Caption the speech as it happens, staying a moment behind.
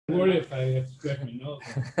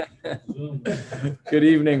Good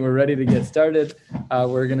evening. We're ready to get started.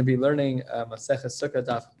 We're going to be learning Maseches Sukkah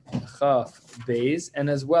Daf Chaf Beis, and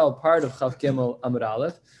as well part of Chaf Gimel Amud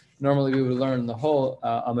Aleph. Normally we would learn the whole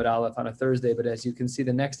Amud Aleph on a Thursday, but as you can see,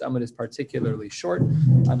 the next Amud is particularly short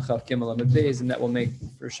on Chaf Gimel Amud Beis, and that will make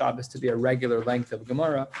for Shabbos to be a regular length of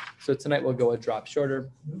Gemara. So tonight we'll go a drop shorter.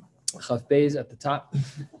 Chaf Beis at the top,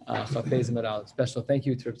 Chaf Beis Amud Aleph. Special thank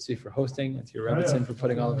you to Tzvi for hosting and to your Rebbetzin for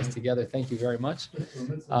putting all of us together. Thank you very much.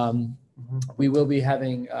 We will be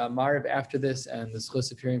having Mariv after this and the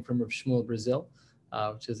schus of hearing from Rav Shmuel Brazil,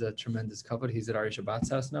 which is a tremendous kavod. He's at Ari Shabbat's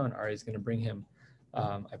house now, and Ari is going to bring him,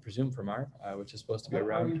 I presume, for Mariv, which is supposed to be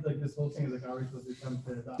around. Like this whole thing is like Ari supposed to come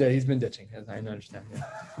to the Yeah, he's been ditching, as I understand. Yeah.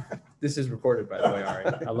 This is recorded, by the way, Ari.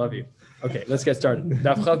 I love you. Okay, let's get started.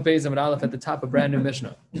 Daf Chaf Beis Amud Aleph at the top, a brand new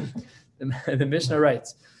Mishnah. The Mishnah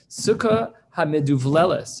writes, Sukkah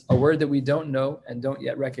hamiduvleles, a word that we don't know and don't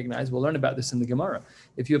yet recognize. We'll learn about this in the Gemara.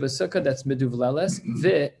 If you have a sukkah that's miduvleles,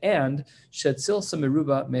 and shetzilsa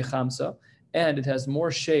meruba mechamsa, and it has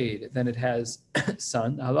more shade than it has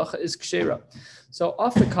sun, halacha is kshera. So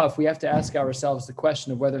off the cuff, we have to ask ourselves the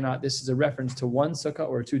question of whether or not this is a reference to one sukkah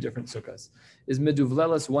or two different sukkahs. Is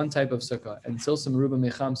miduvleles one type of sukkah and tzilsa meruba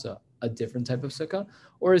mechamsa a different type of sukkah?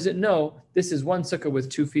 Or is it no, this is one sukkah with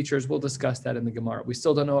two features? We'll discuss that in the Gemara. We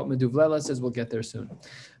still don't know what miduvleles is. We'll get there soon.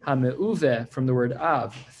 Hame'uve, from the word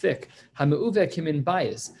av, thick. Hame'uve kimin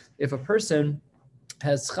bayis. If a person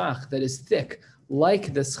has schach that is thick,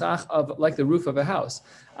 like the schach of, like the roof of a house,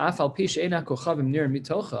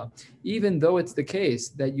 even though it's the case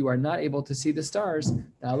that you are not able to see the stars,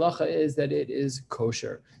 the halacha is that it is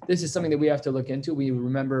kosher. This is something that we have to look into. We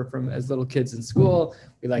remember from as little kids in school,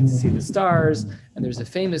 we like to see the stars, and there's a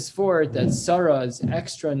famous fort that Sarah's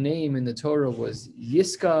extra name in the Torah was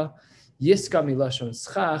Yiska milashon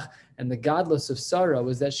schach, and the godless of Sarah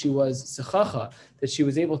was that she was sechacha, that she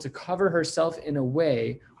was able to cover herself in a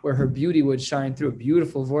way where her beauty would shine through. A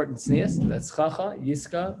beautiful vort and tznius, that's chacha,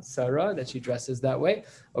 yiska, Sarah, that she dresses that way.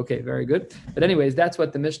 Okay, very good. But anyways, that's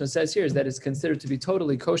what the Mishnah says here, is that it's considered to be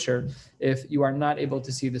totally kosher if you are not able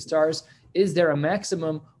to see the stars. Is there a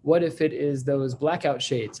maximum? What if it is those blackout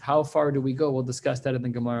shades? How far do we go? We'll discuss that in the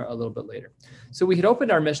Gemara a little bit later. So we had opened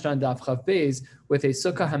our Mishnah on Daf Chaf Beis with a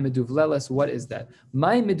sukkah hamiduvleles. What is that?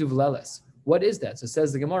 My miduvleles. What is that? So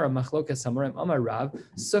says the Gemara, Machlokas Samarim Amar Rav,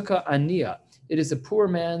 sukkah aniya. It is a poor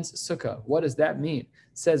man's sukkah. What does that mean?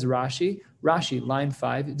 Says Rashi, line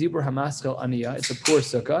 5, Dibur Hamaschel Aniya, it's a poor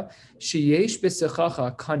sukkah. Sheyesh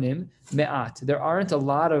b'sechacha kanim me'at. There aren't a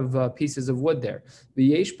lot of pieces of wood there.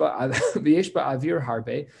 V'yesh ba'avir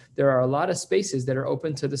harbe. There are a lot of spaces that are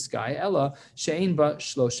open to the sky. Ella she'ein ba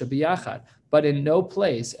shlosha b'yachad. But in no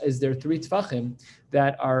place is there 3 tfachim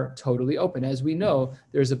that are totally open. As we know,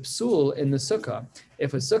 there's a psul in the sukkah.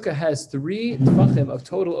 If a sukkah has 3 tfachim of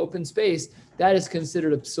total open space, that is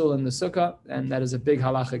considered a psul in the sukkah, and that is a big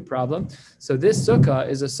halachic problem. So this sukkah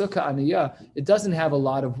is a sukkah aniyah. It doesn't have a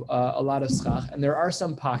lot of schach, and there are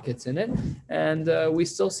some pockets in it, and we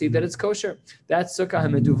still see that it's kosher. That's sukkah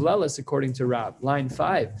hamiduvleles according to Rav. Line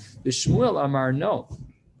 5, the Shmuel Amar no.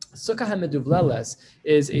 Sukkah hamiduvleles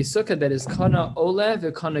is a sukkah that is kana ole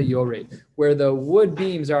v'kana yored, where the wood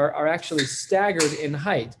beams are actually staggered in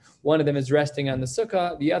height. One of them is resting on the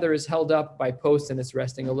sukkah, the other is held up by posts and it's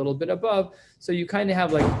resting a little bit above. So you kind of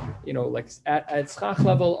have like at schach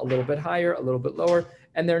level, a little bit higher, a little bit lower,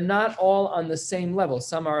 and they're not all on the same level.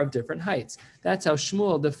 Some are of different heights. That's how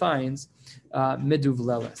Shmuel defines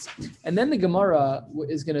miduvleles. And then the Gemara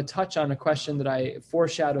is going to touch on a question that I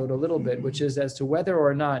foreshadowed a little bit, which is as to whether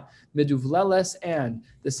or not miduvleles and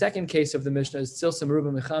the second case of the Mishnah is tzilsa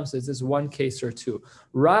meruba mechamsa, is this one case or two?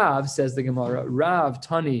 Rav, says the Gemara, Rav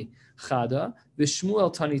Tani Chada,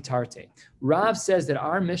 Vishmuel Tani Tarte. Rav says that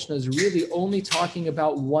our Mishnah is really only talking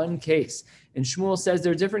about one case. And Shmuel says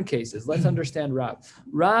there are different cases. Let's understand Rav.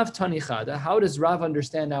 Rav Tani Chada, how does Rav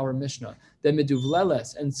understand our Mishnah? That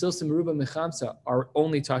miduvleles and tzilsa meruba mechamsa are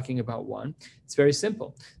only talking about one. It's very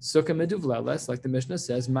simple. Sukkah miduvleles, like the Mishnah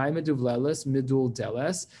says, my miduvleles midul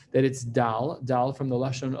deles, that it's dal from the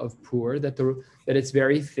lashon of pur, that it's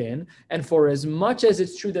very thin. And for as much as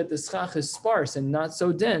it's true that the schach is sparse and not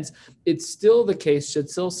so dense, it's still the case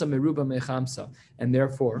shetzilsa meruba mechamsa, and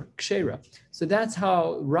therefore kshera. So that's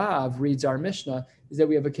how Rav reads our Mishnah, is that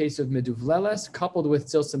we have a case of miduvleles coupled with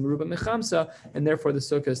tzilsa meruba mechamsa, and therefore the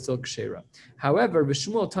sukkah is still kshera. However,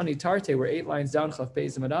 V'Shmuel Tani Tarte, we're 8 lines down, Chaf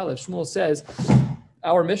Beis Amud Aleph, Shmuel says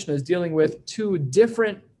our Mishnah is dealing with 2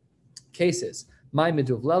 different cases. My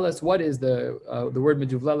miduvleles, what is the word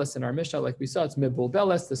miduvleles in our Mishnah? Like we saw, it's midbul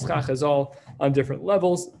beles. The schach is all on different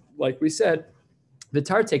levels, like we said.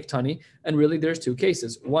 Vitar take tani, and really there's two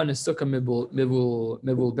cases. One is sukkah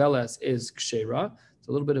mivul beles is kshera. It's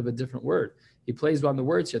a little bit of a different word. He plays on the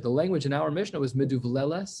words here. The language in our Mishnah was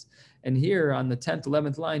miduvleles, and here on the 10th,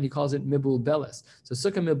 11th line, he calls it mibul beles. So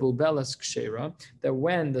sukkah mibul beles kshera, that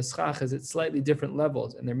when the schach is at slightly different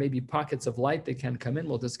levels, and there may be pockets of light that can come in,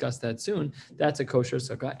 we'll discuss that soon, that's a kosher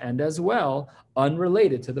sukkah. And as well,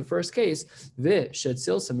 unrelated to the first case, vi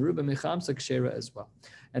shetzil samruba michamsa kshera as well.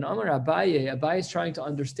 And Amar Abaye is trying to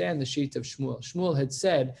understand the sheet of Shmuel. Shmuel had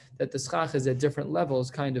said that the schach is at different levels,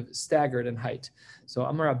 kind of staggered in height. So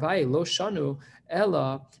Amar Abaye, lo shanu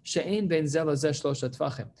ella she'ein ben zela zeh shlosha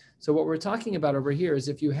tvachim. So what we're talking about over here is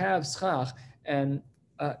if you have schach, and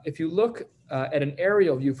if you look at an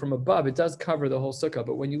aerial view from above, it does cover the whole sukkah.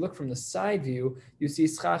 But when you look from the side view, you see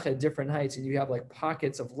schach at different heights, and you have like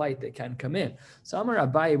pockets of light that can come in. So Amar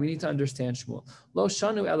Abaye, we need to understand Shmuel. Lo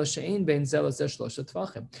shanu ela she'ein bein zeh lezeh shlosha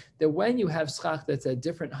tvachim. That when you have schach that's at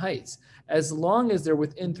different heights, as long as they're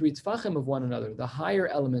within 3 tvachim of one another, the higher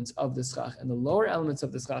elements of the schach and the lower elements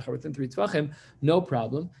of the schach are within 3 tvachim, no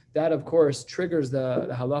problem. That, of course, triggers the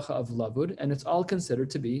halacha of lavud, and it's all considered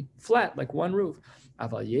to be flat, like one roof.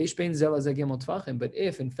 But if,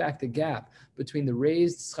 in fact, the gap between the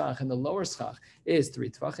raised schach and the lower schach is 3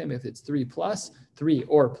 tvachim, if it's 3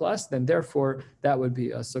 or plus, then therefore that would be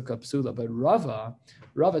a sukkah psula. But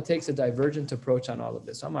Rava takes a divergent approach on all of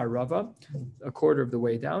this. Amar Rava, a quarter of the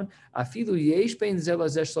way down,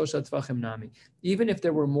 even if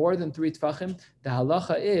there were more than 3 tvachim, the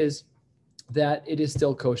halacha is that it is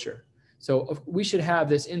still kosher. So we should have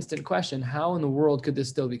this instant question: how in the world could this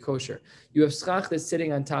still be kosher? You have schach that's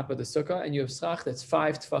sitting on top of the sukkah, and you have schach that's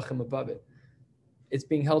 5 tvachim above it. It's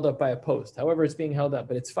being held up by a post. However, it's being held up,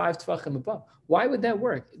 but it's 5 tvachim above. Why would that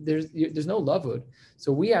work? There's no lavud.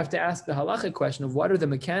 So we have to ask the halachic question of what are the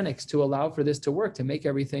mechanics to allow for this to work, to make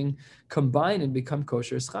everything combine and become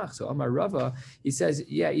kosher schach. So Amar Rava, he says,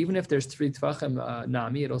 yeah, even if there's 3 tvachim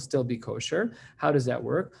nami, it'll still be kosher. How does that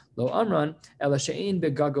work? Lo amran ela she'ein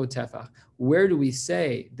begago tefach. Where do we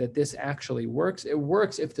say that this actually works? It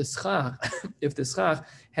works if the schach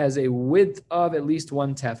has a width of at least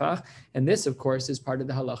 1 tefach, and this, of course, is part of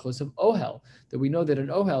the halachos of ohel. That we know that an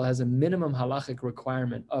ohel has a minimum halachic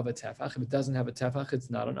requirement of a tefach. If it doesn't have a tefach, it's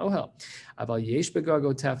not an ohel. Aval yesh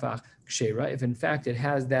begago tefach kshera. If in fact it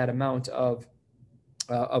has that amount of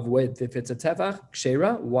width, if it's a tefach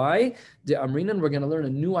kshera, why? De amrinan. We're going to learn a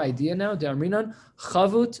new idea now. De amrinan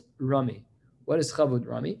chavut rami. What is chavut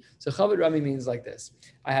rami? So chavut rami means like this.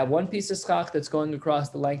 I have one piece of schach that's going across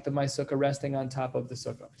the length of my sukkah, resting on top of the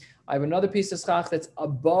sukkah. I have another piece of schach that's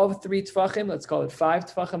above 3 tvachim, let's call it 5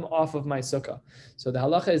 tvachim off of my sukkah. So the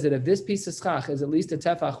halacha is that if this piece of schach is at least a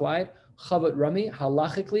tefach wide, chavut rami,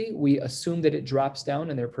 halachically, we assume that it drops down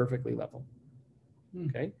and they're perfectly level.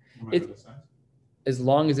 Okay? As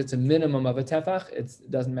long as it's a minimum of a tefach, it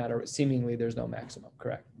doesn't matter. Seemingly, there's no maximum,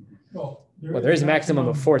 correct? Well, there is a maximum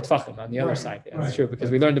of 4 tvachim on the other side. Yeah, that's true, because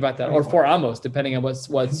we learned about that. Or 4 amos, depending on what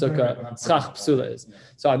sukkah schach psula is.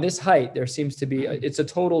 So on this height, there seems to be, it's a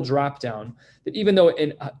total drop down. That even though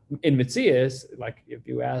in Mitzias, like if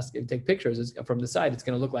you take pictures from the side, it's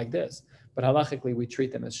going to look like this. But halachically, we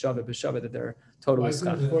treat them as shavet b'shavet, that they're totally schach.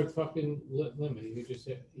 Why is it 4 tvachim limit? You just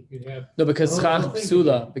said you could have. No, because schach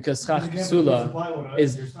psula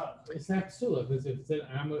is. It's not psula, because if it's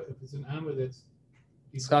an amma that's.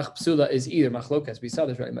 Schach psula is either machlokas. We saw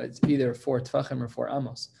this, right? It's either 4 tvachim or 4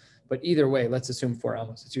 amos. But either way, let's assume 4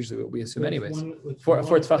 amos. It's usually what we assume, anyways. 4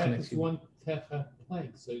 tvachim. It's 1 tefach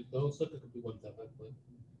plank, so the whole sukkah could be 1 tefach plank.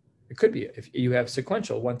 It could be if you have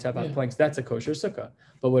sequential 1 tefach planks. That's a kosher sukkah.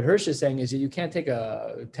 But what Hirsch is saying is that you can't take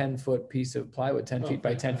a 10-foot piece of plywood, 10 feet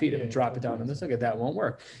by 10 feet, and drop it down in the sukkah. That won't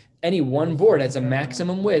work. Any one board has a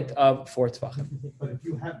maximum width of 4 tvachim. But if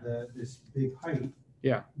you have this big height,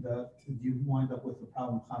 yeah, you wind up with the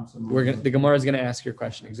problem. The Gemara is going to ask your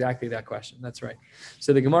question, exactly that question. That's right.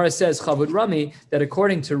 So the Gemara says, Chavud Rami, that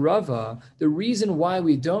according to Rava, the reason why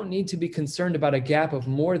we don't need to be concerned about a gap of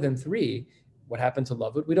more than 3, what happened to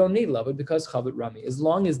lavud? We don't need lavud because Chavud Rami. As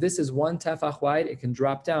long as this is 1 tefach wide, it can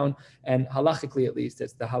drop down, and halachically at least,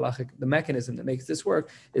 it's the mechanism that makes this work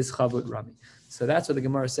is Chavud Rami. So that's what the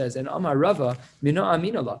Gemara says. And Amar Rava, Mino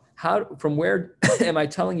Aminallah. From where am I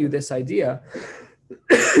telling you this idea?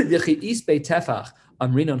 That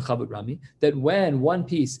when one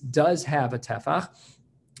piece does have a tefach,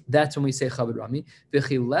 that's when we say chavud rami. Lo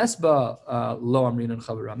amrinan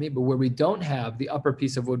chavud rami. But where we don't have the upper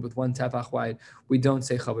piece of wood with 1 tefach wide, we don't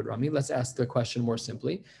say chavud rami. Let's ask the question more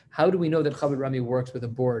simply. How do we know that chavud rami works with a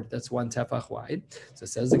board that's 1 tefach wide? So it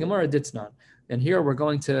says the Gemara ditznan. And here we're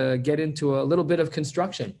going to get into a little bit of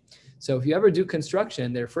construction. So if you ever do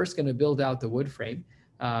construction, they're first going to build out the wood frame,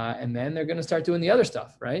 and then they're going to start doing the other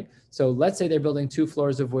stuff, right? So let's say they're building 2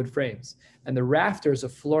 floors of wood frames, and the rafters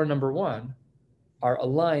of floor number 1 are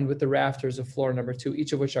aligned with the rafters of floor number 2,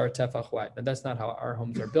 each of which are tefach wide. And that's not how our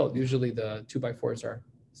homes are built. Usually the 2x4s are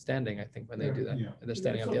standing, I think, when they do that. Yeah. They're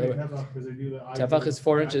standing up the other way. Tefach is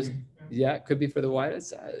 4 inches. Yeah, it could be for the wide.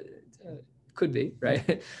 Could be,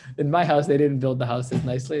 right? In my house, they didn't build the house as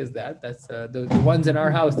nicely as that. That's the ones in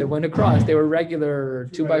our house that went across. They were regular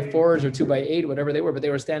 2x4s or 2x8, whatever they were, but they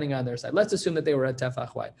were standing on their side. Let's assume that they were at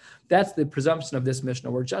tefach wide. That's the presumption of this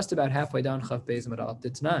Mishnah. We're just about halfway down Chaf Beis Amud Aleph.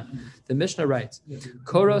 Ditnan. The Mishnah writes,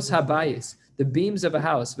 Koros habayis, the beams of a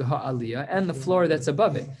house, v'ha'aliyah, and the floor that's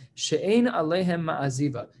above it, she'ein alehem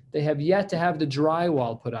ma'aziva. They have yet to have the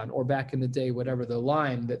drywall put on, or back in the day, whatever the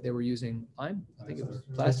lime that they were using. Lime? I think it was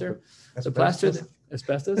plaster. So plaster,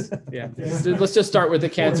 asbestos? Yeah. Let's just start with the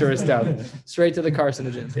cancerous stuff. Straight to the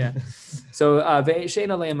carcinogens. Yeah. So ve'shein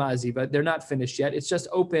alehem ma'aziva, they're not finished yet. It's just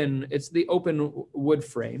open. It's the open wood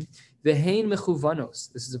frame. Ve'hein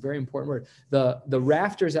mechuvanos. This is a very important word. The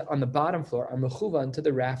rafters on the bottom floor are mechuvan to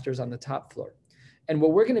the rafters on the top floor. And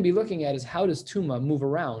what we're going to be looking at is how does tuma move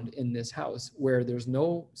around in this house where there's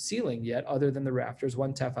no ceiling yet other than the rafters,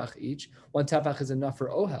 1 tefach each. 1 tefach is enough for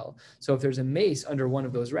ohel. So if there's a mace under one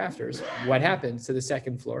of those rafters, what happens to the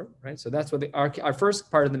second floor, right? So that's what our first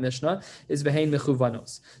part of the Mishnah is vehein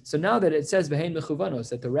mechuvanos. So now that it says vehein mechuvanos,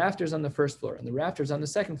 that the rafters on the first floor and the rafters on the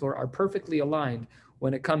second floor are perfectly aligned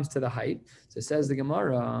when it comes to the height. So it says the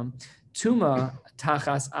Gemara, Tuma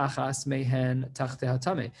tachas achas mehen tachteh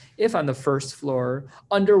hatame. If on the first floor,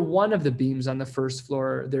 under one of the beams on the first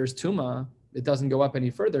floor, there's tuma, it doesn't go up any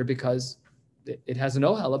further because it has an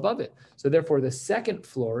ohel above it. So therefore, the second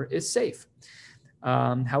floor is safe.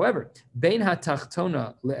 However, bein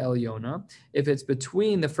hatachtona le'elyona, if it's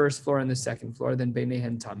between the first floor and the second floor, then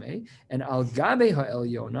beinehen tameh, and al gabe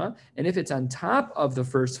ha'elyona, and if it's on top of the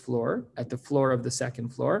first floor, at the floor of the second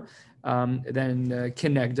floor, then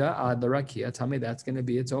kinegda ad l'rakia tameh, that's going to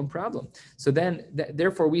be its own problem. So then,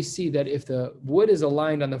 therefore, we see that if the wood is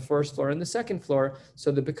aligned on the first floor and the second floor,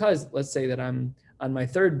 so that because let's say that I'm on my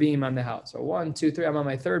third beam on the house, so 1, 2, 3, I'm on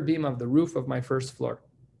my third beam of the roof of my first floor,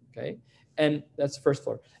 okay. And that's the first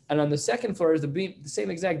floor. And on the second floor is the beam, the same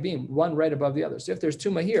exact beam, one right above the other. So if there's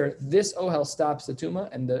tuma here, this ohel stops the tuma,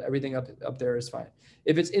 and everything up there is fine.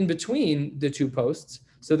 If it's in between the 2 posts,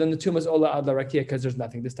 so then the tuma is ola ad la rakia because there's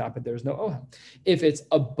nothing to stop it. There's no ohel. If it's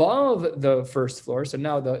above the first floor, so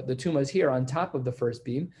now the tuma is here on top of the first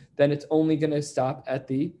beam, then it's only going to stop at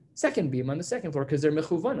the second beam on the second floor because they're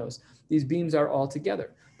mechuvanos. These beams are all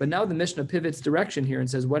together. But now the Mishnah pivots direction here and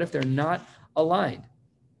says, what if they're not aligned?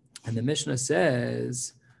 And the Mishnah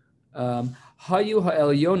says, Hayu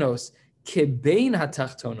ha'elyonos kebein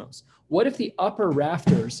hatachtonos. What if the upper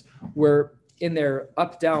rafters were in their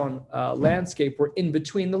up-down landscape were in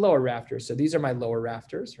between the lower rafters? So these are my lower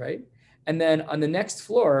rafters, right? And then on the next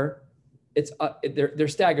floor, it's they're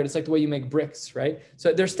staggered. It's like the way you make bricks, right?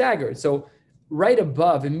 So they're staggered. So right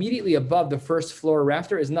above, immediately above the first floor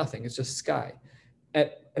rafter is nothing. It's just sky,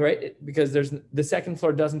 right? Because the second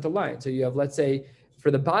floor doesn't align. So you have, let's say, for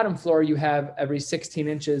the bottom floor, you have every 16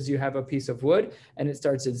 inches, you have a piece of wood, and it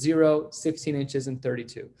starts at 0, 16 inches, and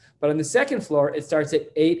 32. But on the second floor, it starts at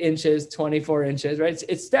 8 inches, 24 inches, right?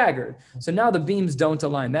 It's staggered. So now the beams don't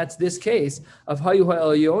align. That's this case of hayu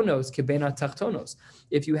ha'elyonos kebena tachtonos.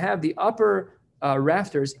 If you have the upper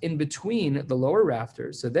rafters in between the lower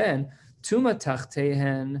rafters, so then tuma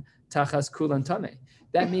tachtehen tachas kulan tameh.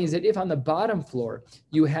 That means that if on the bottom floor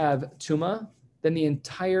you have tuma, then the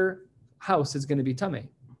entire house is going to be tameh.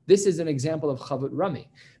 This is an example of chavut rami,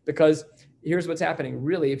 because here's what's happening.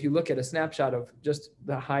 Really, if you look at a snapshot of just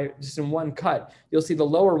the high, just in one cut, you'll see the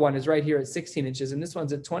lower one is right here at 16 inches, and this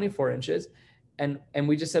one's at 24 inches, and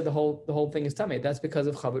we just said the whole thing is tameh. That's because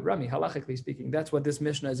of chavut rami. Halachically speaking, that's what this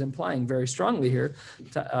Mishnah is implying very strongly here.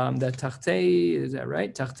 That tachtei, is that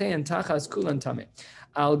right? Tachtei and tachas kulan tameh.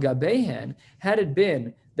 Al gabehen, had it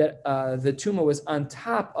been that the tuma was on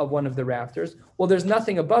top of one of the rafters, well, there's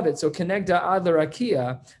nothing above it. So kenegda ad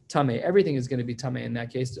l'rakia tameh. Everything is going to be tameh in that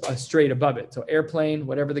case, straight above it. So airplane,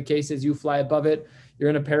 whatever the case is, you fly above it, you're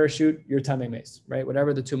in a parachute, you're tameh mace, right?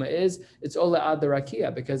 Whatever the tuma is, it's ola ad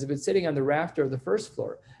l'rakia, because if it's sitting on the rafter of the first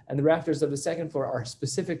floor and the rafters of the second floor are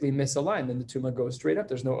specifically misaligned, then the tuma goes straight up.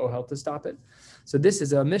 There's no ohel to stop it. So this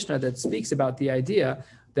is a Mishnah that speaks about the idea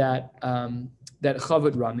that that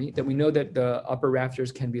chavud rami, that we know that the upper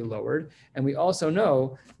rafters can be lowered, and we also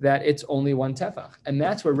know that it's only one tefach. And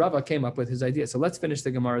that's where Rava came up with his idea. So let's finish the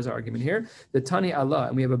Gemara's argument here. The Tani Allah,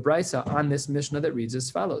 and we have a brisa on this Mishnah that reads as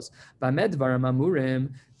follows. Bamed dvarim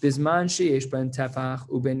amurim bisman sheyesh ben tefach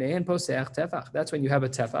ubenein poseach tefach. That's when you have a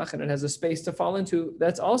tefach and it has a space to fall into.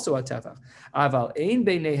 That's also a tefach. Aval ein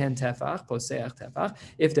beinehen tefach poseach tefach.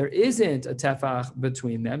 If there isn't a tefach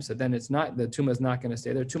between them, so then it's not, the tumah is not going to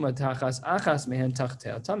stay there. Tumah tachas achas mehen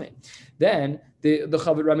tachtel tameh. Then the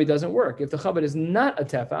chavod rami doesn't work. If the chavod is not a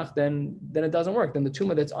tefach, then it doesn't work. Then the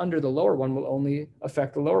tumah that's under the lower one will only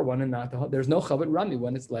affect the lower one and not the. There's no chavod rami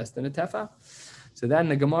when it's less than a tefach. So then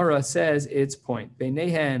the Gemara says its point.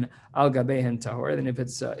 Beinehen al gabehen tahor. Then if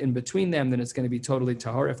it's in between them, then it's going to be totally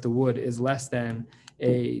tahor if the wood is less than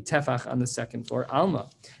a tefach on the second floor. Alma.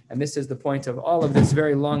 And this is the point of all of this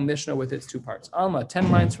very long Mishnah with its two parts. Alma,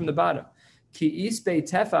 10 lines from the bottom. Ki isbe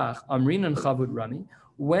tefach amrinan chavud rami.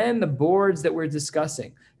 When the boards that we're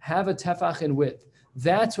discussing have a tefach in width,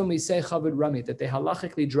 that's when we say chavud rami, that they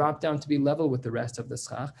halachically drop down to be level with the rest of the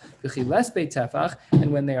schach. V'chi lesbe tefach,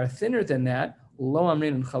 and when they are thinner than that, lo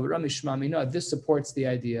amrin and chavud rami shma mina. This supports the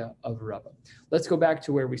idea of Rava. Let's go back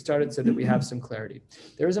to where we started so that we have some clarity.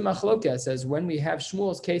 There is a machlokes that says when we have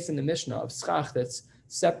Shmuel's case in the Mishnah of schach that's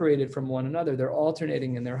separated from one another, they're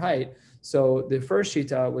alternating in their height. So the first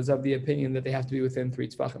shita was of the opinion that they have to be within 3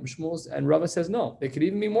 tefachim. Shmuel's and Rava says no, they could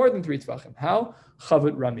even be more than 3 tefachim. How?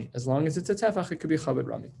 Chavud rami. As long as it's a tefach, it could be chavud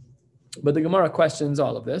rami. But the Gemara questions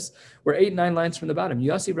all of this. We're 8-9 lines from the bottom.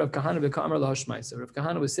 Yossi Rav Kahana v'Kamar lahashmaisa. Rav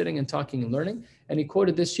Kahana was sitting and talking and learning, and he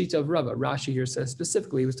quoted this shita of Rava. Rashi here says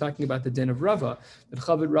specifically, he was talking about the din of Rava, that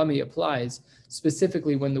chavud rami applies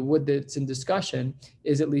specifically when the wood that's in discussion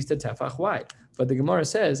is at least a tefach wide. But the Gemara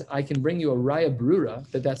says, I can bring you a raya brura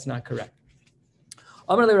that that's not correct.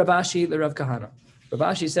 Amar le Ravashi le Rav Kahana.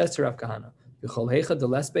 Ravashi says to Rav Kahana, V'chol heicha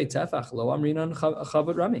delesbe tefach lo amrinan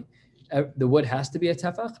chavud rami. The wood has to be a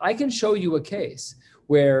tefach. I can show you a case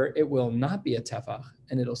where it will not be a tefach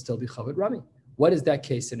and it'll still be chavud rami. What is that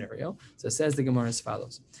case scenario? So it says the Gemara as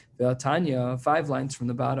follows. Tanya, 5 lines from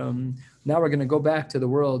the bottom. Now we're going to go back to the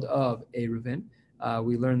world of Eruvin.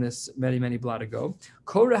 We learned this many blot ago.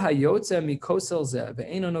 You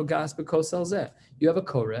have a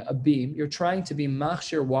koreh, a beam. You're trying to be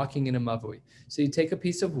machshir walking in a mavui. So you take a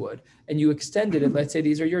piece of wood and you extended it. Let's say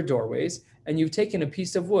these are your doorways, and you've taken a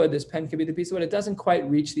piece of wood. This pen could be the piece of wood. It doesn't quite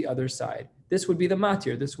reach the other side. This would be the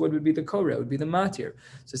matir. This wood would be the koreh. It would be the matir.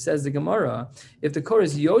 So says the Gemara, if the koreh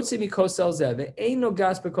is yotze mikosel zeh, ain't no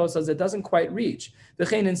gas bekosel zeh, it doesn't quite reach.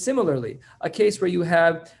 And similarly, a case where you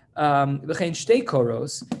have shtei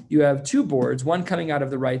koros, you have 2 boards, one coming out of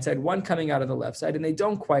the right side, one coming out of the left side, and they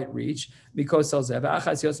don't quite reach, and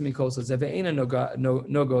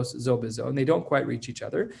they don't quite reach each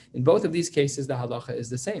other. In both of these cases, the halacha is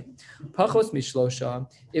the same. Pachos mishlosha,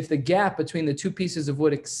 if the gap between the 2 pieces of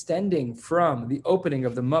wood extending from the opening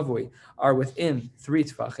of the mavui are within 3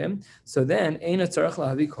 tefachim, so then eina tzarich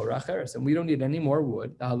lahavi korah acheres, and we don't need any more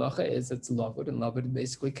wood. The halacha is it's lavud, and lavud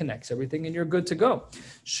basically connects everything, and you're good to go.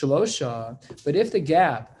 Shlosha, but if the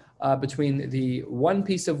gap between the one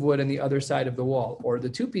piece of wood and the other side of the wall, or the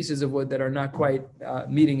 2 pieces of wood that are not quite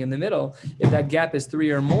meeting in the middle, if that gap is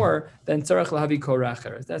 3 or more, then tzarech lahavi korah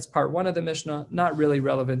acheres. That's part 1 of the Mishnah, not really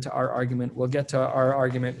relevant to our argument. We'll get to our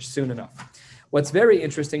argument soon enough. What's very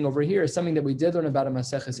interesting over here is something that we did learn about in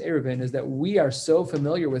Maseches Eruvin, is that we are so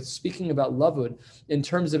familiar with speaking about lavud in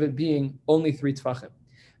terms of it being only 3 tefachim.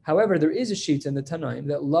 However, there is a sheet in the Tanaim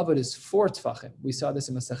that lavud is 4 tefachim. We saw this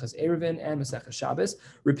in Maseches Eruvin and Maseches Shabbos.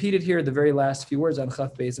 Repeated here, the very last few words on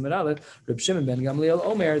Chaf Beis Amud Aleph, Reb Shimon ben Gamliel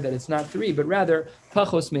Omer, that it's not 3, but rather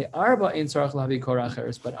pachos me arba ein tzarich lahavi korah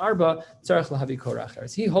acheres, but arba tzarich lahavi korah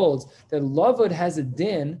acheres. He holds that lavud has a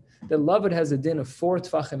din of 4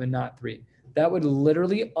 tefachim and not 3. That would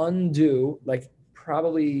literally undo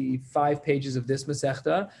probably 5 pages of this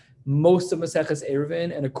Masechta, most of Maseches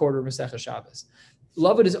Eruvin, and a quarter of Maseches Shabbos.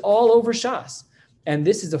 Lavud is all over Shas. And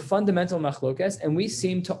this is a fundamental machlokes, and we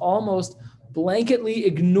seem to almost blanketly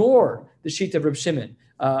ignore the sheet of Reb Shimon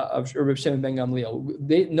ben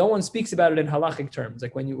Gamliel. No one speaks about it in halachic terms.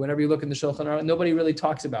 Like whenever you look in the Shulchan Aruch, nobody really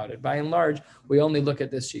talks about it. By and large, we only look at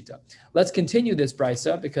this shita. Let's continue this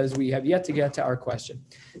brisa because we have yet to get to our question.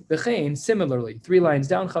 V'chein, similarly, 3 lines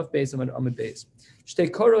down, Chaf Beis Amud Beis. Shtei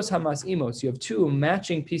koros hamas imos. You have 2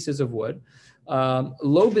 matching pieces of wood.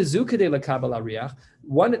 Lo bezukadei lakabel ariach.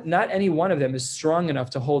 Not any one of them is strong enough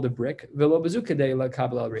to hold a brick. Velo bezukadei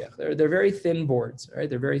lakabel ariach. They're very thin boards, right?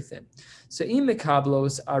 They're very thin. So im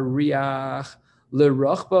mekablos ariach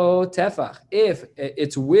L'rochbo tefach. If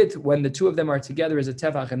its width when the two of them are together is a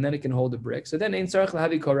tefach and then it can hold a brick, so then ein tzarich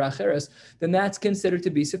lahavi korah acheres, then that's considered to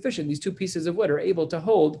be sufficient. These two pieces of wood are able to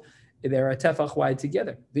hold. They're a tefach wide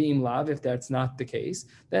together. V'im lav, if that's not the case,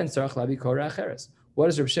 then tzarich lahavi korah acheres. What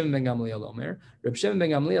does Reb Shimon ben Gamliel omer? Reb Shimon ben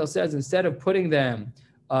Gamliel says instead of putting them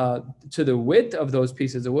to the width of those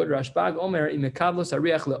pieces of wood, Rashbag Omer imekavlos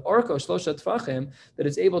ariach leorko shlosha tfachim, that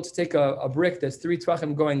it's able to take a brick that's 3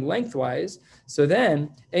 tfachim going lengthwise. So then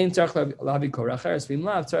ein tzarich lahavi korah acheres v'im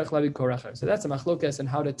lav tzarich lahavi korah acheres. So that's a machlokes on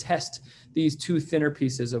how to test these two thinner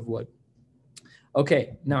pieces of wood.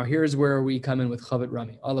 Okay, now here's where we come in with Chavet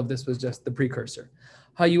Rami. All of this was just the precursor.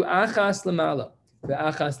 Hayu achas lemala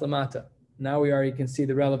ve'achas lemata. Now we already can see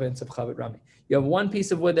the relevance of Chavet Rami. You have one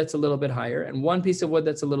piece of wood that's a little bit higher and one piece of wood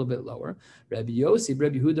that's a little bit lower. Rabbi Yossi,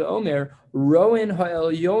 Rabbi Yehuda Omer, Roin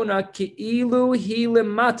ha'elyona ki'ilu hi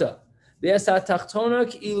lemata, ve'es ha'tachtona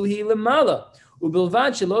ki'ilu hi lemala.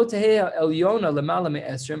 Ubilvad shelo tehei ha'elyona lemala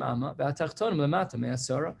me'esrim amma, ve'ha'tachtona lemata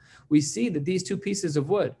me'asara. We see that these two pieces of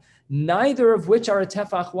wood, neither of which are a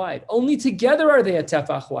tefach wide. Only together are they a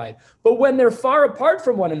tefach wide. But when they're far apart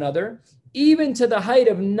from one another, even to the height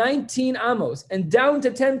of 19 amos and down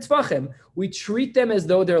to 10 tfachim, we treat them as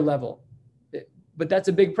though they're level. But that's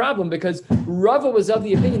a big problem because Rava was of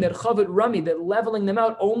the opinion that Chavet Rami, that leveling them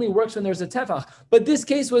out only works when there's a tefach. But this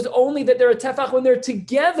case was only that they're a tefach when they're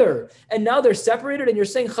together. And now they're separated and you're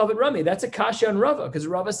saying Chavet Rami. That's a kasha on Rava because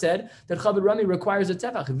Rava said that Chavet Rami requires a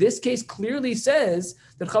tefach. This case clearly says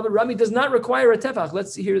that Chavet Rami does not require a tefach.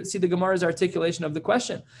 Let's see the Gemara's articulation of the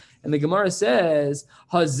question. And the Gemara says,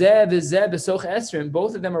 Hazeh v'zeh b'soch esrim,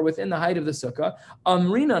 both of them are within the height of the sukkah.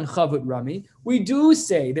 Amrinan Chavet Rami, we do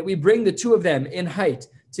say that we bring the two of them in height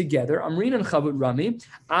together. Amrinan Chavet Rami,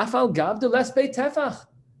 afal gav de lespe tefach.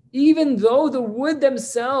 Even though the wood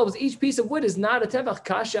themselves, each piece of wood is not a tefach,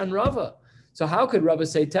 kasha and Rava. So how could Rava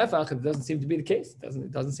say tefach? It doesn't seem to be the case.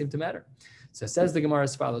 It doesn't seem to matter. So says the Gemara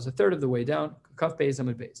as follows, a third of the way down, Kaf Beis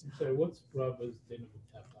Amud Beis. So what's Rava's din of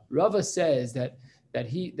tefach? Rava says that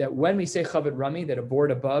when we say Chavet Rami, that a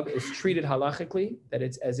board above is treated halachically, that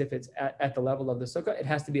it's as if it's at the level of the sukkah, it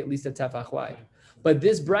has to be at least a tefach wide. But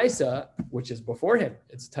this brisa, which is before him,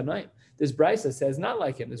 it's tonight. This brisa says not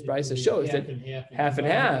like him. This brisa shows that half and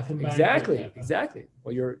half. Exactly.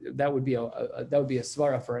 Well, that would be a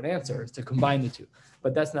svara for an answer, is to combine the two.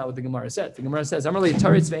 But that's not what the Gemara said. The Gemara says,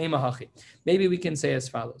 maybe we can say as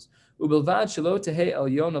follows. Ubilvad shelo tehei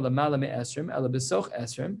elyona lemala me'esrim ela b'soch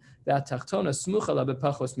esrim ve'atachtona smucha la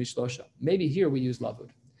b'pachos mishlosha. Maybe here we use lavud.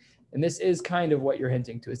 And this is kind of what you're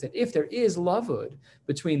hinting to, is that if there is lavud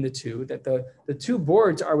between the two, that the two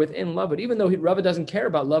boards are within lavud, even though Rava doesn't care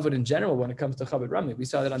about lavud in general when it comes to Chavet Rami. We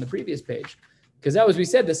saw that on the previous page. Because that was, we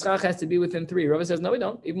said, the schach has to be within 3. Rava says, no, we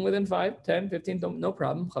don't. Even within 5, 10, 15, no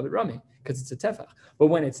problem, Chavet Rami, because it's a tefach. But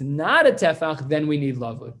when it's not a tefach, then we need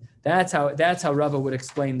lavud. That's how Rava would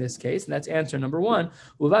explain this case, and that's answer number 1.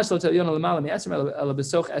 Inami,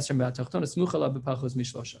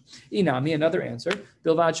 another answer,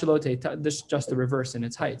 bilvad shalote, this just the reverse in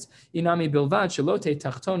its heights. Inami bilvad shalote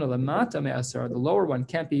tachtona lamata me'asar, the lower one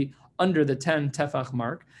can't be under the 10 tefach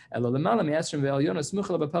mark.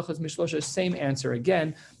 Same answer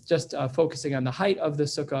again, just focusing on the height of the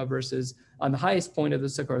sukkah versus on the highest point of the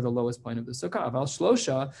sukkah or the lowest point of the sukkah. Aval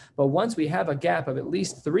shlosha, but once we have a gap of at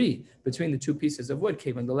least 3 between the two pieces of wood,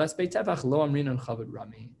 kevan the less tefach lo amrinan Chavet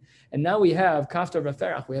Rami. And now we have kaftar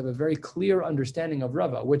v'ferach. We have a very clear understanding of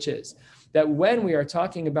Rava, which is that when we are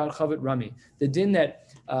talking about Chavet Rami, the din that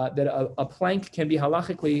a plank can be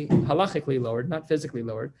halachically lowered, not physically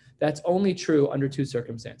lowered, that's only true under 2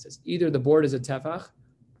 circumstances. Either the board is a tefach,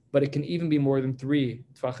 but it can even be more than 3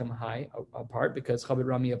 tefachim high apart, because Chavet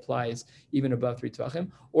Rami applies even above 3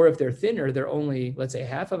 tefachim. Or if they're thinner, they're only, let's say,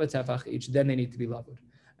 half of a tefach each, then they need to be lavud.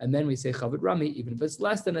 And then we say Chavet Rami, even if it's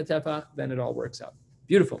less than a tefach, then it all works out.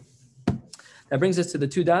 Beautiful. That brings us to the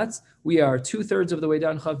 2 dots. We are 2/3 of the way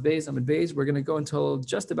down Chav Beis Amud Beis. We're going to go until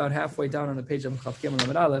just about halfway down on the page of Chav Gimel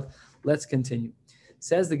Amud Aleph. Let's continue.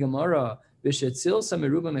 Says the Gemara, we said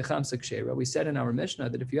in our Mishnah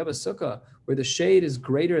that if you have a sukkah where the shade is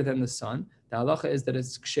greater than the sun, the halacha is that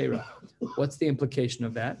it's kshera. What's the implication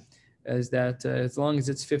of that? Is that as long as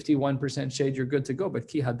it's 51% shade, you're good to go. But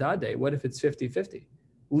ki hadade, what if it's 50-50?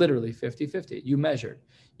 Literally 50-50. You measured.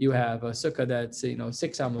 You have a sukkah that's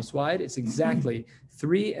 6 amos wide. It's exactly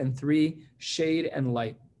 3 and 3 shade and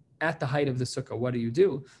light at the height of the sukkah. What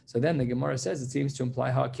do? So then the Gemara says it seems to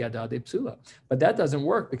imply ha'kiadade psula, but that doesn't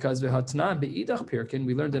work because v'hatnan be'idach pirkin.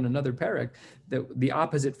 We learned in another parak the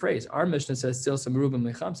opposite phrase. Our Mishnah says still some merubim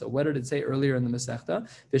mechamsa. What did it say earlier in the Masechta?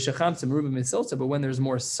 V'shachamsa merubim misilsa. But when there's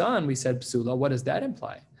more sun, we said psula. What does that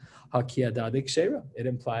imply? Hakiyadadik shera. It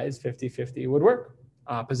implies 50-50 would work.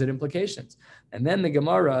 Opposite implications. And then the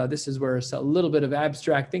Gemara, this is where a little bit of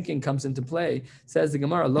abstract thinking comes into play, says the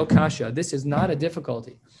Gemara, lo kasha, this is not a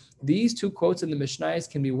difficulty. These two quotes in the Mishnayos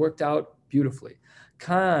can be worked out beautifully.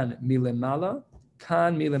 Kan milemala,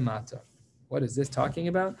 kan milemata. What is this talking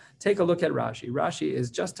about? Take a look at Rashi. Rashi is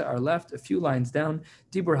just to our left, a few lines down.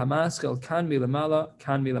 Dibur hamaschel kan milemala,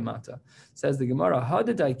 kan milemata. Says the Gemara,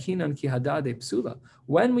 hadadai kinan ki hadade psula.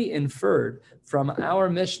 When we inferred from our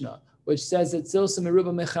Mishnah, which says that Zilsa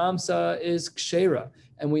Meruba Mechamsa is Kshera,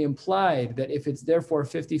 and we implied that if it's therefore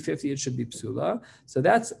 50-50, it should be Psula. So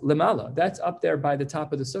that's Limala, that's up there by the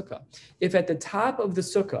top of the Sukkah. If at the top of the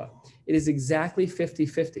Sukkah, it is exactly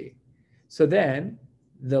 50-50, so then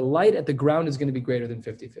the light at the ground is going to be greater than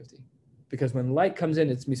 50-50. Because when light comes in,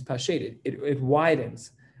 it's mispashaded, it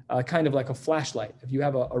widens. Kind of like a flashlight. If you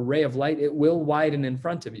have a ray of light, it will widen in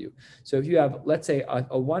front of you. So if you have, let's say,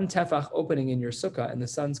 a one tefach opening in your sukkah and the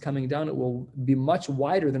sun's coming down, it will be much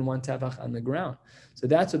wider than one tefach on the ground. So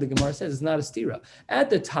that's what the Gemara says. It's not a stira. At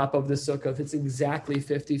the top of the sukkah, if it's exactly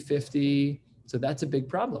 50-50, so that's a big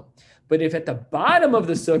problem. But if at the bottom of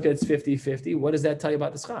the sukkah it's 50-50, what does that tell you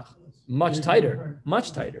about the schach? Much tighter,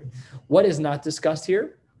 much tighter. What is not discussed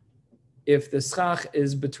here? If the schach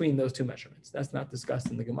is between those two measurements. That's not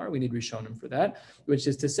discussed in the Gemara. We need Rishonim for that, which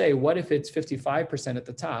is to say, what if it's 55% at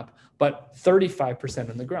the top, but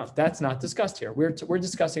 35% on the ground? That's not discussed here. We're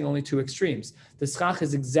discussing only two extremes. The schach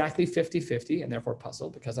is exactly 50-50 and therefore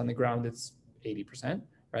puzzle, because on the ground it's 80%,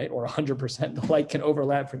 right? Or 100%. The light can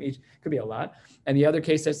overlap from each, could be a lot. And the other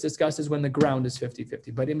case that's discussed is when the ground is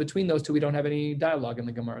 50-50. But in between those two, we don't have any dialogue in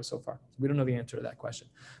the Gemara so far. We don't know the answer to that question.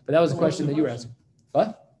 But that was a question that you were asking.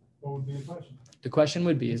 What? What would be the question? The question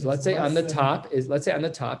would be let's say on the top is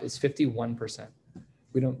 51%.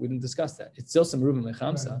 We didn't discuss that. It's still some Reuben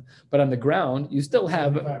Mechamsa, but on the ground you still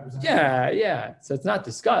have 75%. yeah. So it's not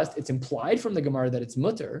discussed. It's implied from the Gemara that it's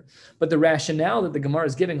mutter, but the rationale that the Gemara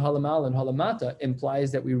is giving halamal and halamata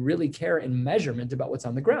implies that we really care in measurement about what's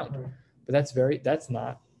on the ground. Right. But that's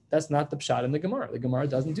not the pshat in the Gemara. The Gemara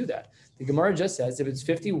doesn't do that. The Gemara just says if it's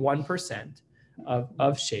 51%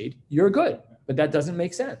 of shade, you're good. But that doesn't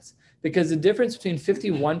make sense, because the difference between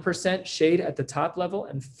 51% shade at the top level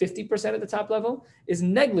and 50% at the top level is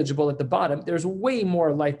negligible at the bottom. There's way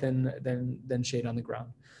more light than shade on the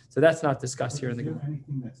ground. So that's not discussed here in the Is there Gemara.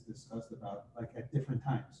 anything that's discussed about, like, at different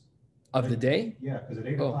times? Of the day, Yeah, because at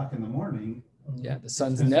 8 Oh. o'clock in the morning, yeah, the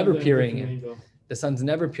sun's Depends never on the peering in. angle. The sun's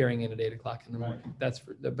never peering in at 8 o'clock in the Right.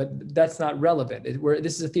 morning. But that's not relevant.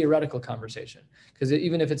 This is a theoretical conversation, because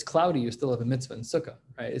even if it's cloudy, you still have a mitzvah in sukkah,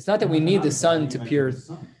 right? It's not that we need the sun to peer.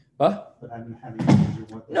 What? But I didn't have the answer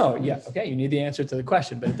what the No, sun yeah, is. okay, you need the answer to the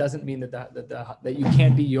question, but it doesn't mean that you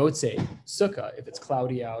can't be yotze sukkah if it's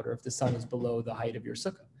cloudy out or if the sun is below the height of your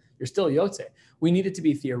sukkah. You're still yotze. We need it to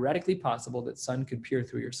be theoretically possible that sun could peer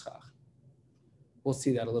through your schach. We'll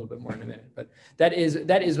see that a little bit more in a minute, but that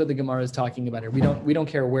is what the Gemara is talking about here. We don't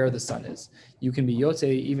care where the sun is. You can be yotze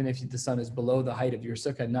even if the sun is below the height of your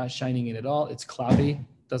sukkah, not shining in at all. It's cloudy,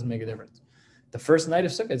 doesn't make a difference. The first night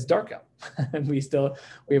of sukkah, it's dark out, and we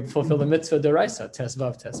have fulfilled the mitzvah deraisa,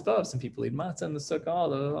 tesvav. Some people eat matzah in the sukkah,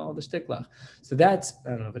 all the shtiklach. So that's,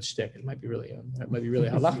 I don't know if it's shtik. It might be really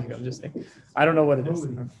halachic. I'm just saying. I don't know what it is.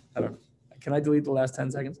 I don't know. Can I delete the last 10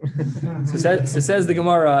 seconds? So says the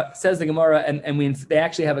Gemara, and they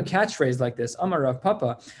actually have a catchphrase like this. Amar Rav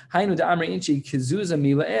Papa, Hainu da'amri inchi kizuza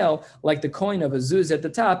mila'el, like the coin of a zuz at the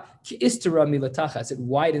top, ki istara milatachas. It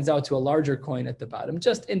widens out to a larger coin at the bottom,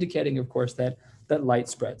 just indicating, of course, that light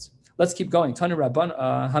spreads. Let's keep going. Tanu Rabban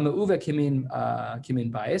Hamauva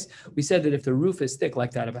kimin bias. We said that if the roof is thick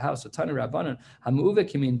like that of a house, so Tanu Rabbanan Hamauva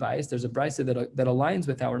kimin bias. There's a brisa that aligns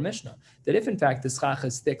with our Mishnah that if in fact the schach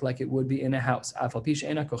is thick like it would be in a house,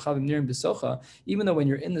 even though when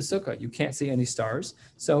you're in the sukkah you can't see any stars,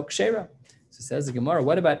 so kshera. So says the Gemara,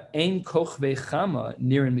 what about ein kochvei chama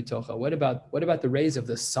nirin mitocha? What about the rays of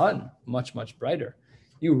the sun, much brighter?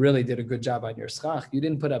 You really did a good job on your schach. You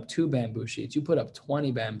didn't put up 2 bamboo sheets. You put up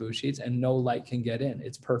 20 bamboo sheets and no light can get in.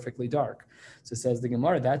 It's perfectly dark. So says the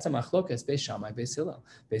Gemara, that's a machlokas Beis Shammai, Beis Hillel.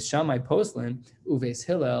 Beis Shammai poslin, uveis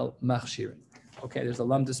Hillel machshirin. Okay, there's a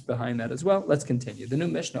lumdus behind that as well. Let's continue. The new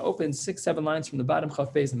Mishnah opens 6-7 lines from the bottom,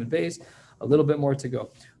 chaf beis and beis, a little bit more to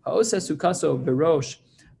go. Ha'osa sukaso berosh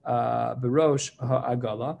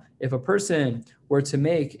ha'agala. If a person were to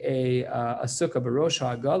make a sukkah berosh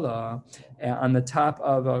ha'agala on the top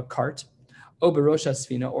of a cart, o berosh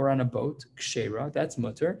ha'sfina, or on a boat, kshera, that's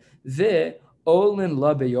mutter. The olin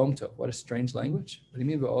la b'yom tov. What a strange language. What do you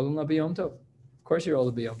mean by olin la b'yom tov? Of course you're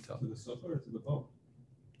olin b'yom tov. To the sukkah or to the boat?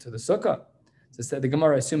 To the sukkah. So the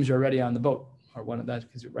Gemara assumes you're already on the boat. or one of that,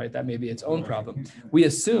 because right, that may be its own problem. We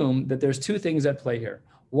assume that there's two things at play here.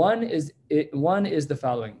 One is the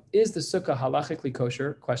following: is the sukkah halachically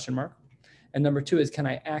kosher? Question mark. And number two is, can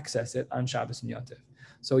I access it on Shabbos and Yontif?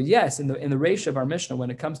 So yes, in the ratio of our Mishnah,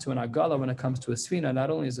 when it comes to an agala, when it comes to a sfina,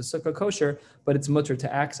 not only is the sukkah kosher, but it's mutter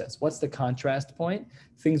to access. What's the contrast point?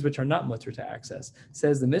 Things which are not mutter to access.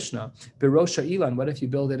 Says the Mishnah, Birosha Ilan, what if you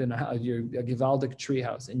build it in a Givaldic tree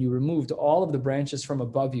house and you removed all of the branches from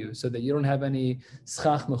above you so that you don't have any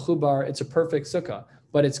schach mechubar? It's a perfect sukkah,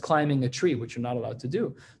 but it's climbing a tree, which you're not allowed to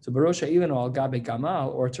do. So Barosha Ilan al Gabe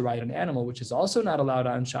Gamal, or to ride an animal, which is also not allowed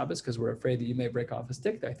on Shabbos because we're afraid that you may break off a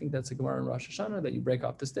stick. I think that's a Gemara in Rosh Hashanah, that you break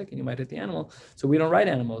off the stick and you might hit the animal. So we don't ride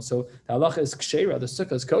animals. So the halacha is kshera, the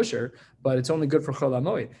sukkah is kosher, but it's only good for Chol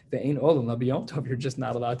HaMoed. The Ein Olam La B'Yom Tov, you're just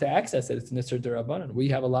not allowed to access it. It's Nisr D'Rabbanan. We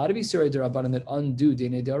have a lot of Yisrei D'Rabbanan that undo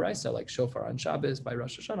Dinei D'Oraisa, like shofar on Shabbos by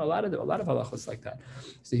Rosh Hashanah. A lot of halachas like that.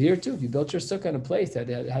 So here too, if you built your sukkah in a place that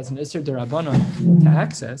has an Nisr D'Rabbanan to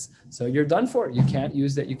access, so you're done for. You can't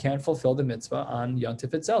use that. You can't fulfill the mitzvah on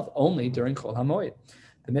Yontif itself, only during Chol HaMoed.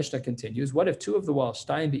 The Mishnah continues, what if two of the walls,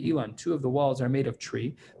 Shtayim Be'ilan, two of the walls are made of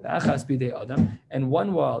tree, Achas Bidei Adam, and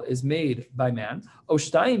one wall is made by man, O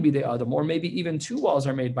Shtayim Bidei Adam, or maybe even two walls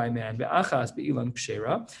are made by man, Achas Be'ilan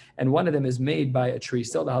Kshera, and one of them is made by a tree.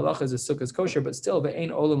 Still, the halacha is a sukkah's kosher, but still,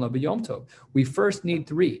 Ve'ein Olam La B'Yom Tov. We first need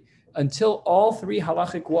three. Until all three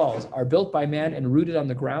halachic walls are built by man and rooted on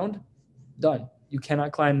the ground, done. You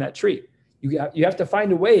cannot climb that tree. You have to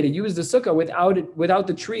find a way to use the sukkah without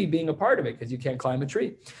the tree being a part of it, because you can't climb a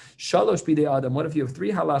tree. Shalosh bidei adam. What if you have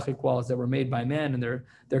three halachic walls that were made by man and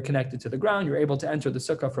they're connected to the ground? You're able to enter the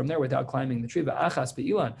sukkah from there without climbing the tree. Va'achas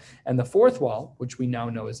be'ilan. And the fourth wall, which we now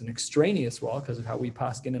know is an extraneous wall because of how we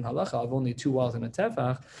paskin in halacha of only two walls and a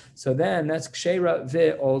tefach. So then that's kshera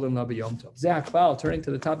ve'olim la b'yom tov. Zeh hakbal. Turning to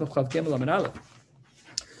the top of Chav Gimel Amud Aleph.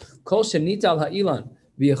 Kol shenital ha'ilan.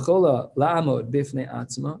 The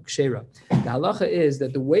halacha is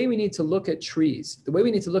that the way we need to look at trees, the way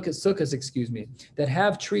we need to look at sukkahs, that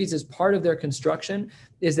have trees as part of their construction,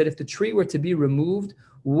 is that if the tree were to be removed,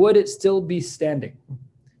 would it still be standing?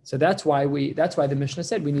 So that's why the Mishnah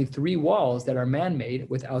said we need three walls that are man-made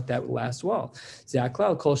without that last wall. If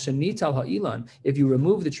you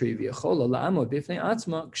remove the tree,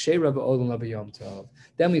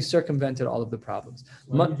 then we've circumvented all of the problems.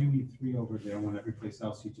 Why would you need three over there when every place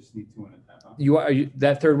else you just need two in a tefach?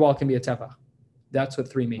 That third wall can be a tefach. That's what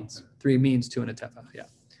three means. Okay. Three means two in a tefach. Yeah.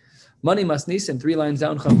 Mani Masnisin, 3 lines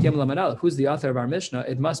down, Chav Gimel Amud Aleph. Who's the author of our Mishnah?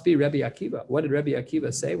 It must be Rabbi Akiva. What did Rabbi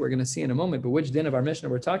Akiva say? We're going to see in a moment, but which din of our Mishnah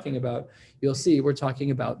we're talking about? You'll see we're talking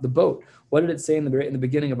about the boat. What did it say in the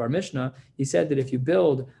beginning of our Mishnah? He said that if you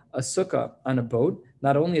build a sukkah on a boat,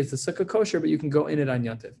 not only is the sukkah kosher, but you can go in it on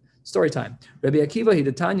Yontif. Story time. Rabbi Akiva, he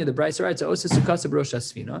Tanya, the Brisa writes,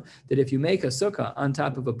 that if you make a sukkah on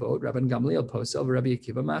top of a boat, Rabban Gamliel posel, Rabbi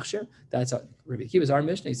Akiva machshir. That's Rabbi Akiva's our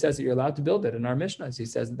Mishnah. He says that you're allowed to build it in our Mishnah. He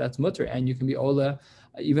says that that's mutter, and you can be ola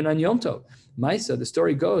even on Yom Tov. Maisa, the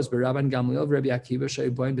story goes, but Rabban Gamliel, Rabbi Akiva,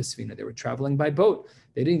 shayboin besfina. They were traveling by boat.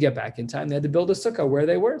 They didn't get back in time. They had to build a sukkah where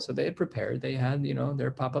they were. So they had prepared. They had,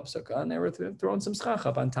 their pop-up sukkah, and they were throwing some schach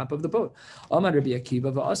up on top of the boat. Amar Rabbi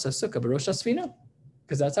Akiva va'asa sukkah b'rosh hasfina.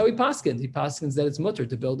 Because that's how he paskins. He paskins that it's mutter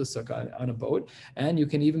to build a sukkah on a boat, and you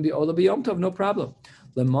can even be ola b'yom tov, no problem.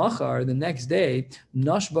 Lemachar, the next day,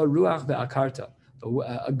 nashba ruach ve'akarta.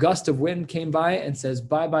 A gust of wind came by and says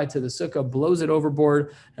bye-bye to the sukkah, blows it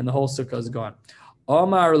overboard, and the whole sukkah is gone.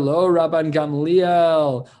 Omar lo Rabban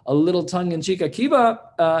Gamliel, a little tongue-in-cheek, Akiva,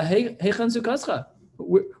 heichan sukkascha.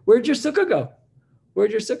 Where'd your sukkah go?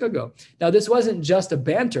 Where'd your sukkah go? Now, this wasn't just a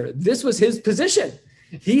banter. This was his position.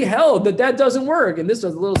 He held that doesn't work. And this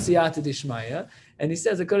was a little siyata dishmaya. And he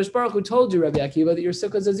says, the Kodesh Baruch Hu told you, Rabbi Akiva, that your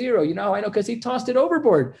sukkah is a zero. You know how I know? Because he tossed it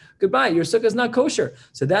overboard. Goodbye. Your sukkah is not kosher.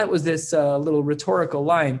 So that was this little rhetorical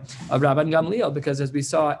line of Rabban Gamliel, because as we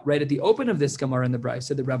saw right at the open of this Gemara in the Brisa,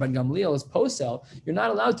 said that Rabban Gamliel is posel. You're not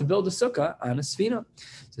allowed to build a sukkah on a sfina.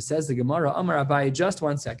 So says the Gemara, Amar Abai, just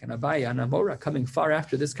 1 second. Abai and Amora coming far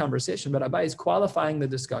after this conversation, but Abai is qualifying the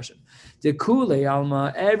discussion. De kule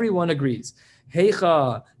alma, everyone agrees.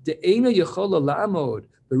 Heicha de'ena yechola la'amod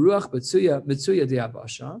beruach mitzuya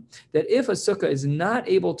de'abasha, that if a sukkah is not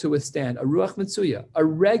able to withstand a ruach mitzuya, a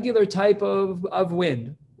regular type of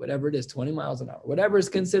wind, whatever it is, 20 miles an hour, whatever is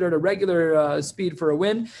considered a regular speed for a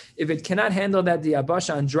wind, if it cannot handle that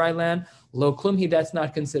de'abasha on dry land, lo klumhi, that's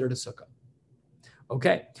not considered a sukkah.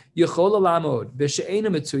 Okay, yechola lamod b'she'ena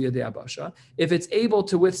mitzuya de'abasha. If it's able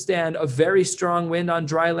to withstand a very strong wind on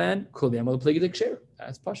dry land, kol yamol pligidik ksher.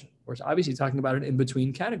 That's pasha. We're obviously talking about an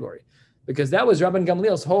in-between category, because that was Rabban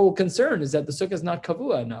Gamliel's whole concern, is that the sukkah is not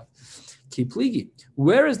kavua enough. Ki pligi.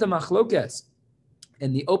 Where is the machlokes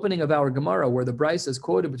in the opening of our Gemara, where the Brisa is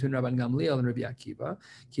quoted between Rabban Gamliel and Rabbi Akiva,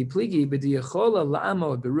 Ki pligi b'diyachola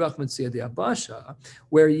la'amod beruach mitzuyah de'abasha,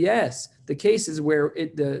 where yes, the case is where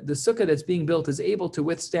the sukkah that's being built is able to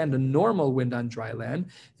withstand a normal wind on dry land,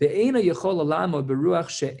 ve'ena yachola la'amod beruach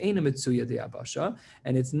she'ena mitzuyah de'abasha,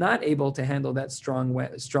 and it's not able to handle that strong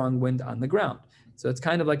wind on the ground. So it's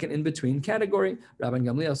kind of like an in-between category. Rabban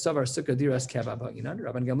Gamliel savar sukkah diras keva ba'inan.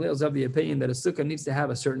 Rabban Gamliel is of the opinion that a sukkah needs to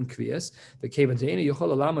have a certain kviyas. The keva de'ena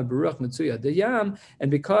yochol alama beruach mitzuyah deyam,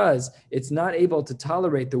 and because it's not able to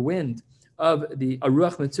tolerate the wind of the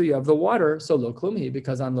aruach mitzuya of the water, so lo klumhi,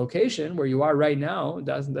 because on location where you are right now,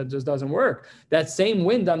 that just doesn't work. That same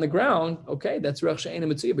wind on the ground, okay, that's ruach she'ena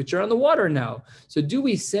mitzuya, but you're on the water now. So do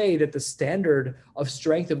we say that the standard of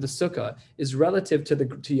strength of the sukkah is relative to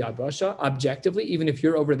Yabasha objectively, even if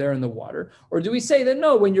you're over there in the water, or do we say that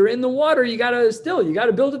no, when you're in the water, you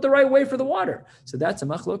gotta build it the right way for the water? So that's a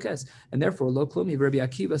machlokes, and therefore lo klumhi. Rabbi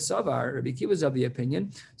Akiva savar, Rabbi Akiva is of the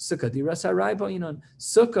opinion sukkah diras harai ba'inan.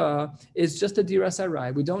 Sukkah is just a diras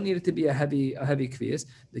harai. We don't need it to be a heavy kviyas.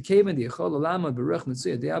 The kaven the yechol alama beruch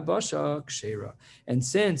mitzuya de'abasha kshera. And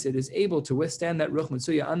since it is able to withstand that ruch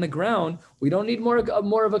mitzuya on the ground, we don't need more of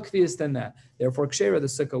a kviyas than that. Therefore, kshera, the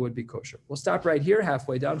sukkah would be kosher. We'll stop right here,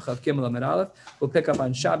 halfway down Chav Gimel Amud Aleph. We'll pick up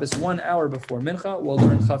on Shabbos 1 hour before Mincha. We'll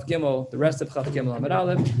learn Chav Gimel, the rest of Chav Gimel Amud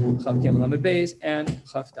Aleph, Chav Gimel Amud Beis, and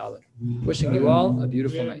Chav Dalet. Wishing you all a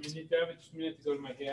beautiful night.